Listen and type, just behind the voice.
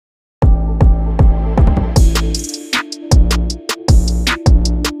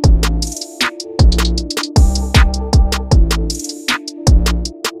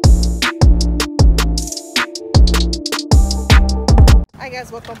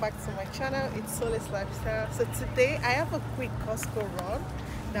back to my channel. It's Solace Lifestyle. So today I have a quick Costco run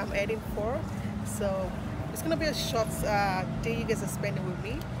that I'm heading for. So it's gonna be a short day you guys are spending with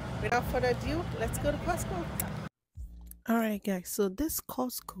me. Without further ado, let's go to Costco. Alright guys, so this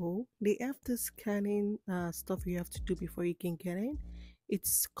Costco, they have this scanning stuff you have to do before you can get in.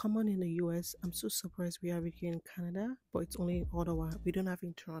 It's common in the US. I'm so surprised we have it here in Canada, but it's only in Ottawa. We don't have it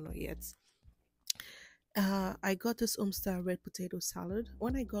in Toronto yet. I got this Homestar red potato salad.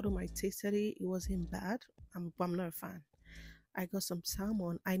 When I got on, I tasted it. It wasn't bad. I'm not a fan. I got some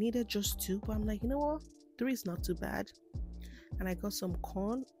salmon. I needed just two, but I'm like, you know what? Three is not too bad. And I got some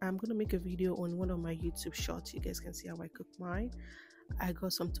corn. I'm gonna make a video on one of my YouTube shorts. You guys can see how I cook mine. I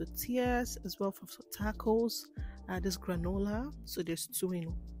got some tortillas as well for tacos. This granola. So there's two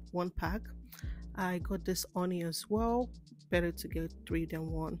in one pack. I got this onion as well. Better to get three than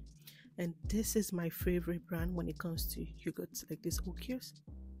one. And this is my favorite brand when it comes to yogurts, like this Okios.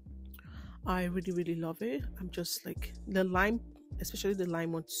 I really love it. I'm just like the lime, especially the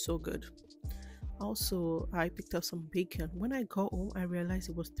lime one's so good. Also, I picked up some bacon. When I got home, I realized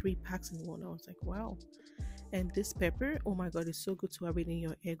it was 3 packs in one. I was like, wow. And this pepper, oh my god, it's so good to have it in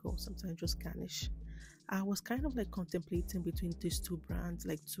your eggo. Sometimes just garnish. I was kind of like contemplating between these two brands,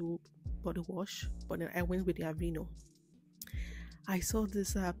 like two body wash, but then I went with the Aveeno. I saw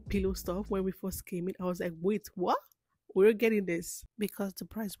this pillow stuff when we first came in. I was like, wait, what? We're getting this because the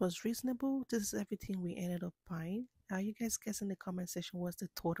price was reasonable. This is everything we ended up buying. You guys guess in the comment section what's the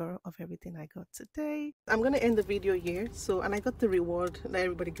total of everything I got today. I'm gonna end the video here. So, and I got the reward that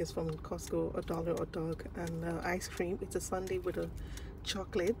everybody gets from Costco, $1 hot dog and ice cream. It's a sundae with a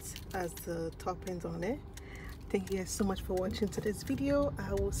chocolate as the toppings on it. Thank you guys so much for watching today's video.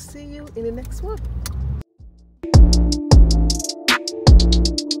 I will see you in the next one.